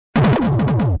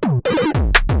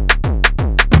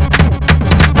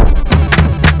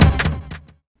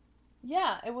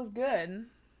Yeah, it was good.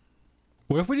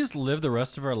 What if we just live the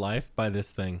rest of our life by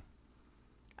this thing?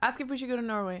 Ask if we should go to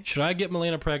Norway. Should I get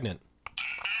Melina pregnant?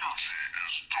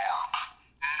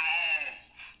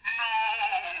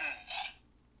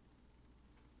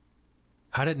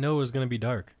 How did it know it was going to be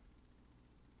dark?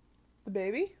 The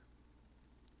baby?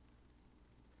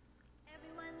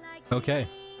 Okay.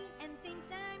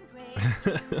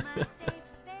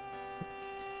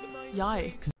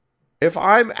 Yikes. If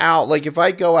I'm out, like if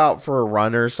I go out for a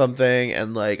run or something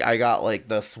and like I got like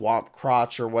the swamp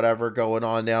crotch or whatever going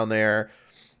on down there,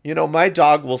 you know, my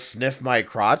dog will sniff my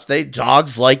crotch.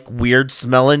 Dogs like weird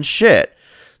smelling shit.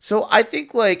 So I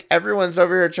think like everyone's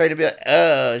over here trying to be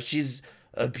like, she's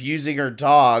abusing her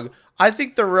dog. I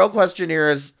think the real question here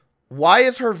is, why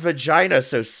is her vagina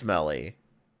so smelly?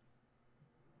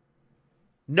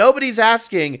 Nobody's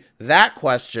asking that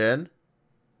question.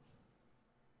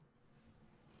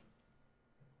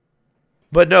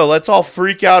 But no, let's all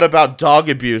freak out about dog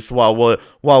abuse while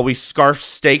we scarf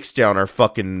stakes down our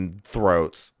fucking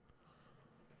throats.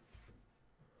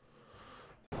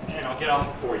 And I'll get off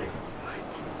before you.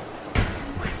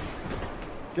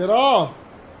 What? Get off.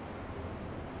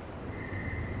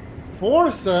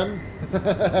 Forsen?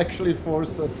 Actually,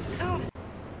 Forsen. Oh.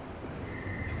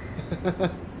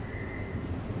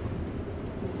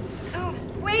 Oh,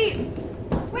 wait!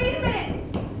 Wait a minute!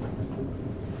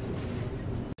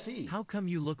 How come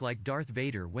you look like Darth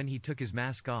Vader when he took his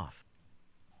mask off?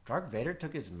 Darth Vader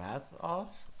took his mask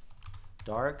off?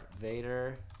 Darth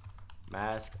Vader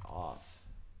mask off.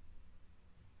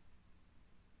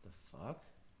 The fuck?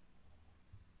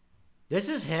 This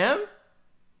is him?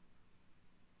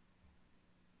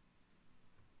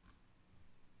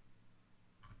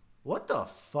 What the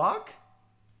fuck?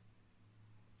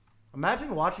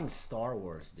 Imagine watching Star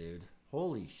Wars, dude.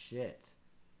 Holy shit.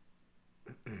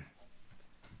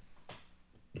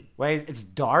 Wait, it's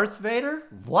Darth Vader?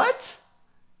 What?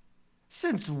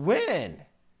 Since when?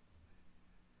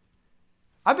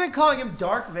 I've been calling him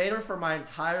Darth Vader for my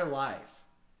entire life.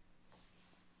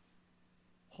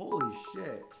 Holy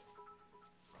shit.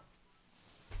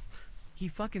 He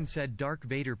fucking said Dark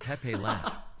Vader Pepe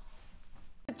laugh.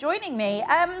 Joining me,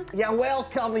 You're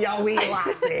welcome, you wee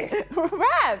lassie.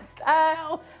 Ravs,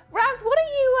 Ravs, what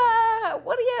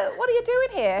are you doing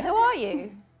here? Who are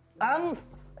you?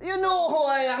 You know who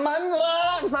I am. I'm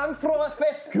Ravs. I'm from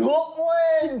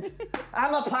Scotland.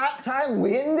 I'm a part-time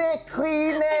window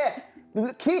cleaner,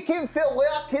 kicking for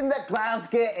work in the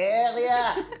Glasgow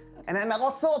area. And I'm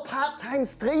also a part-time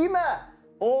streamer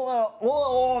over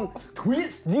on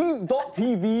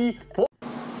twtich.tv.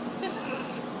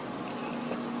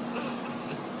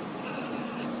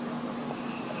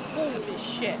 Holy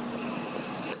shit.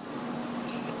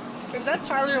 Is that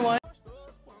Tyler 1?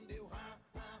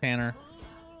 Tanner,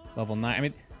 level 9. I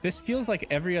mean, this feels like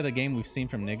every other game we've seen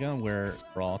from Nigga where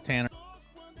we're all Tanner.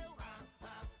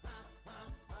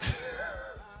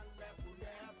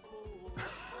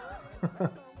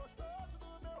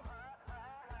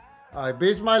 Alright,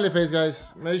 be smiley face,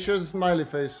 guys. Make sure it's smiley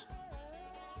face.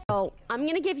 Oh, I'm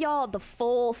gonna give y'all the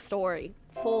full story.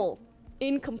 Full.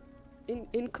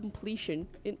 Incompletion.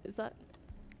 Is that?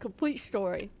 Complete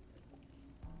story.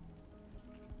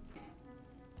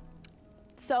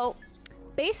 So,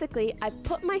 basically, I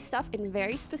put my stuff in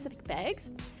very specific bags,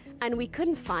 and we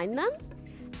couldn't find them.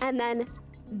 And then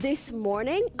this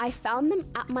morning, I found them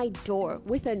at my door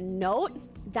with a note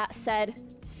that said,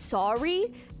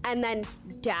 sorry, and then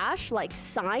dash, like,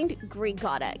 signed Greek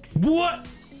Godex. What?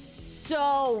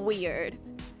 So weird.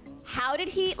 How did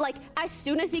he, like, as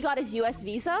soon as he got his US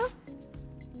visa?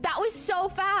 That was so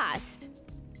fast.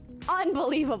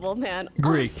 Unbelievable, man.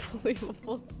 Greek.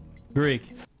 Unbelievable. Greek.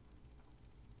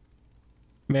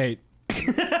 Mate.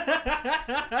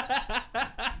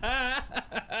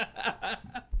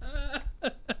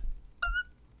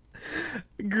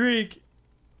 Greek.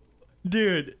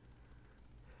 Dude.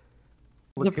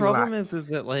 The problem is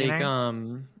that like, you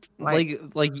know?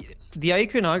 like the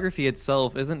iconography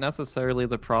itself isn't necessarily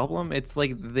the problem. It's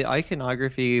like the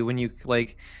iconography when you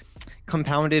like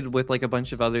compounded with like a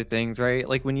bunch of other things, right?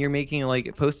 Like when you're making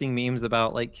like posting memes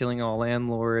about like killing all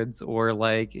landlords or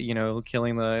like, you know,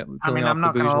 killing off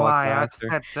the bourgeois class, or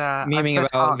memeing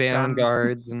about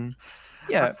vanguards and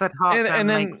yeah. I've said and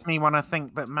then makes me want to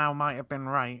think that Mal might have been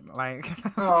right. Like,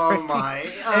 oh my,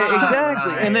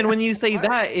 exactly. And then when you say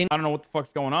that, I don't know what the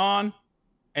fuck's going on,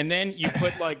 and then you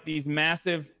put like these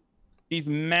massive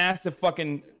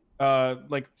fucking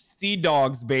like sea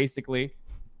dogs basically.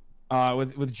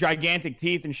 With gigantic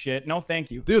teeth and shit. No,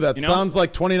 thank you. Dude, that sounds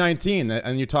like 2019,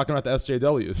 and you're talking about the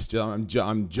SJWs.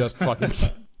 I'm just fucking.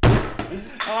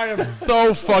 I am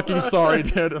so fucking sorry,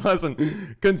 dude.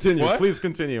 Listen, continue. What? Please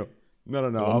continue. No,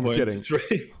 I'm kidding.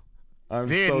 I'm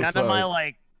Dude, so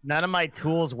sorry. none of my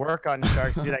tools work on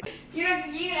sharks, dude. Quiero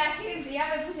que llegue la gente, ya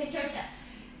me puse chocha.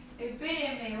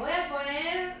 Espérenme, voy a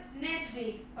poner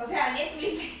Netflix. O sea,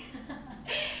 Netflix.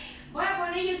 Voy a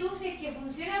poner YouTube si es que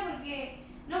funciona porque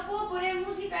no puedo poner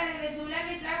música desde el celular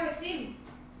mientras hago stream.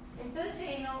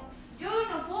 Entonces, yo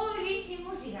no puedo vivir sin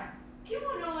música. ¿Qué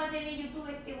bueno va a tener YouTube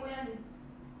este weón?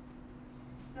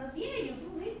 ¿No tiene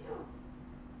YouTube esto?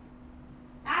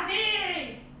 ¡Ah,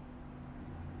 sí!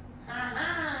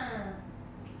 ¡Ajá!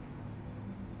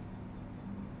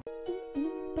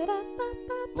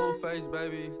 Little face,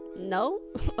 baby. No?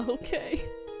 Okay.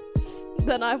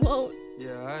 Then I won't.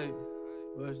 Yeah, I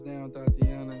bust down,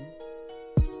 Tatiana.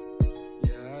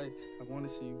 Yeah, I want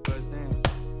to see you bust down.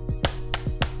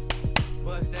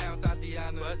 Bust down,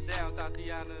 Tatiana. Bust down,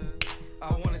 Tatiana.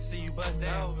 I want to see you bust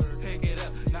down. Pick it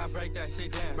up, now break that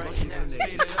shit down. Break it down,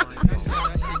 speed it up, now slow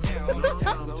that shit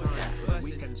down.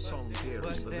 Weekend song here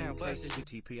is the link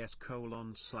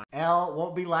https:/. L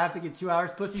won't be laughing in 2 hours,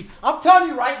 pussy. I'm telling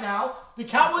you right now, the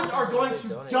Cowboys are going to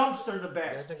dumpster the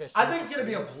Bears. I think it's going to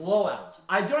be a blowout.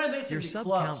 I don't think it's going to be Your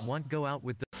close. sub count won't go out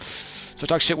with the. So I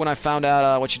talked shit when I found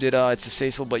out what you did. It's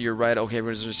distasteful, but you're right. Okay,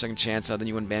 everyone's a second chance. Then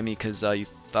you wouldn't ban me because you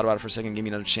thought about it for a second, give me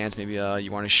another chance. Maybe you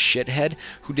aren't a shithead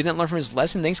who didn't learn from his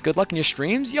lesson. Thanks. Good luck in your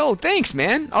streams. Yo, thanks,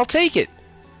 man. I'll take it.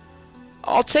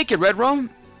 I'll take it, Red Rum.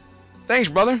 Thanks,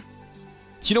 brother.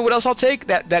 You know what else I'll take?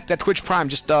 That Twitch Prime.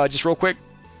 Just real quick.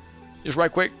 Just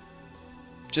right quick.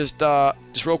 Just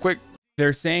real quick.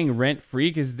 They're saying rent free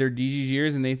because they're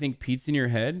DGGers and they think Pete's in your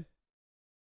head.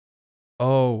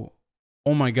 Oh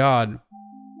my God.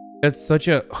 That's such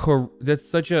a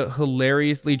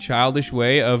hilariously childish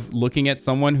way of looking at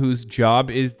someone whose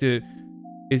job is to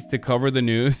cover the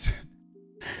news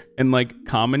and like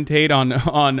commentate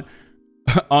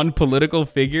on political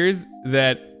figures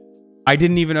that I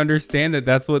didn't even understand that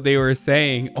that's what they were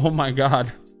saying. Oh my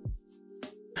God.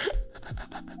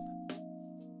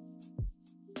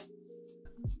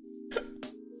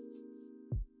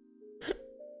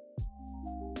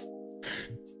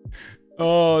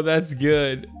 Oh, that's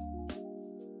good.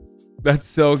 That's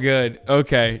so good.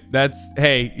 Okay,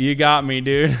 hey, you got me,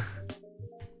 dude. I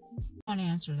want to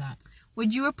answer that.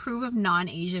 Would you approve of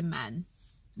non-Asian men?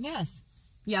 Yes.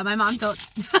 Yeah, my mom don't.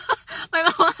 My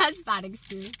mom has bad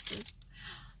experiences.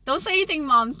 Don't say anything,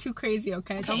 Mom. Too crazy,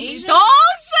 okay? Don't say.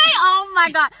 Oh my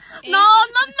God. No,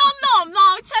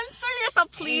 Mom. Censor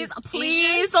yourself, please.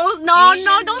 Please. Don't say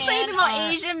anything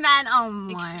about Asian men. Oh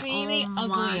my. Extremely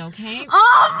ugly, okay?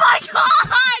 Oh my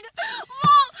God.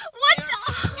 Mom, what?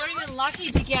 You're even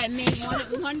lucky to get me.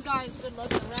 One guy is good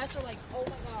looking. The rest are like, oh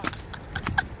my God.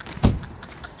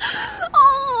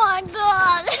 Oh my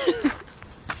God.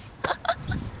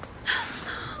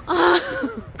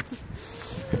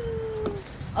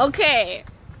 Okay,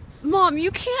 Mom, you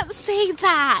can't say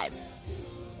that.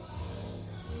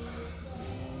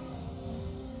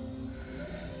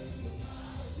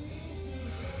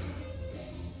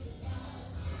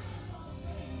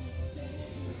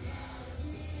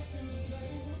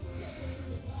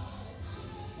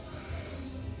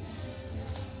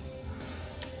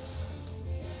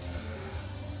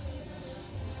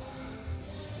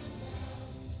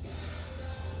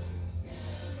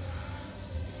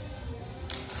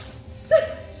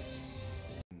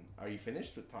 Are you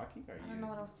finished with talking? I don't know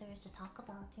what else there is to talk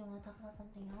about. Do you want to talk about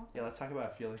something else? Yeah, let's talk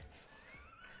about feelings.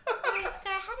 Hey,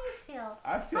 Scar, how do you feel?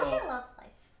 I feel. How's your love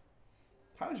life?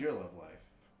 How's your love life?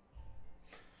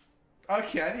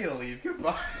 Okay, I need to leave.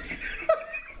 Goodbye.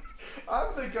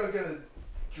 I'm gonna go get a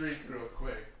drink real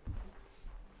quick.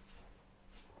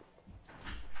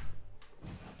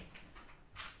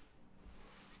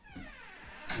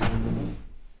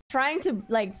 Trying to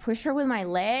like push her with my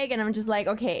leg, and I'm just like,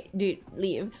 okay, dude,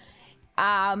 leave.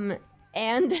 And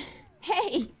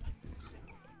hey,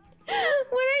 what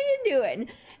are you doing?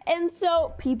 And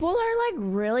so people are like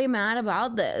really mad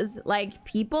about this. Like,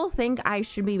 people think I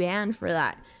should be banned for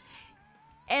that.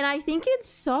 And I think it's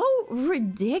so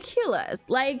ridiculous.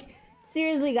 Like,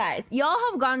 seriously, guys, y'all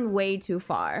have gone way too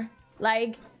far.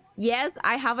 Like, yes,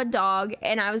 I have a dog,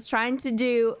 and I was trying to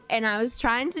do a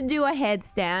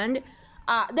headstand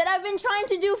that I've been trying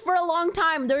to do for a long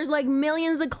time. There's like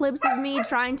millions of clips of me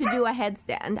trying to do a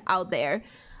headstand out there.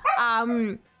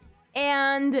 And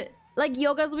like,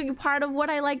 yoga's a big part of what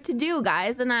I like to do,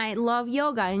 guys, and I love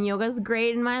yoga, and yoga's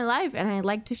great in my life, and I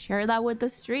like to share that with the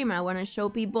stream. I want to show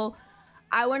people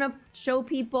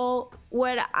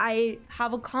what I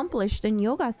have accomplished in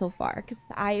yoga so far, because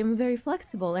I am very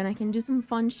flexible and I can do some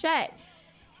fun shit.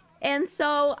 And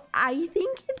so I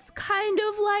think it's kind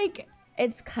of like,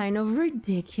 it's kind of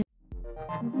ridiculous.